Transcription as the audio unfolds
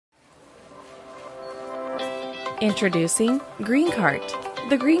Introducing Green Cart.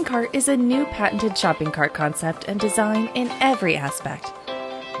 The Green Cart is a new patented shopping cart concept and design in every aspect.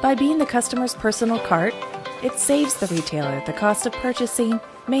 By being the customer's personal cart, it saves the retailer the cost of purchasing,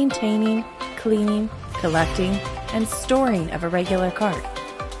 maintaining, cleaning, collecting, and storing of a regular cart.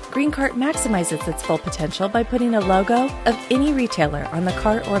 Green Cart maximizes its full potential by putting a logo of any retailer on the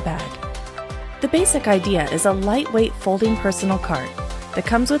cart or bag. The basic idea is a lightweight folding personal cart that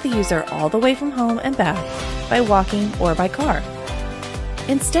comes with the user all the way from home and back by walking or by car.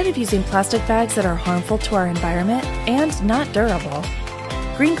 Instead of using plastic bags that are harmful to our environment and not durable,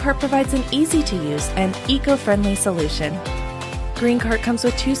 Green Cart provides an easy-to-use and eco-friendly solution. Green Cart comes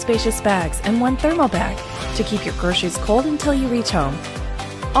with 2 spacious bags and 1 thermal bag to keep your groceries cold until you reach home.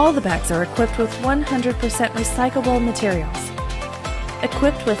 All the bags are equipped with 100% recyclable materials.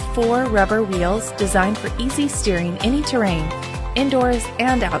 Equipped with 4 rubber wheels designed for easy steering any terrain, indoors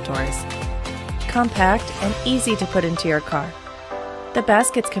and outdoors. Compact and easy to put into your car. The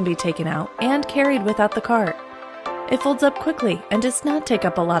baskets can be taken out and carried without the cart. It folds up quickly and does not take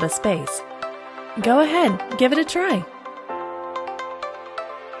up a lot of space. Go ahead, give it a try.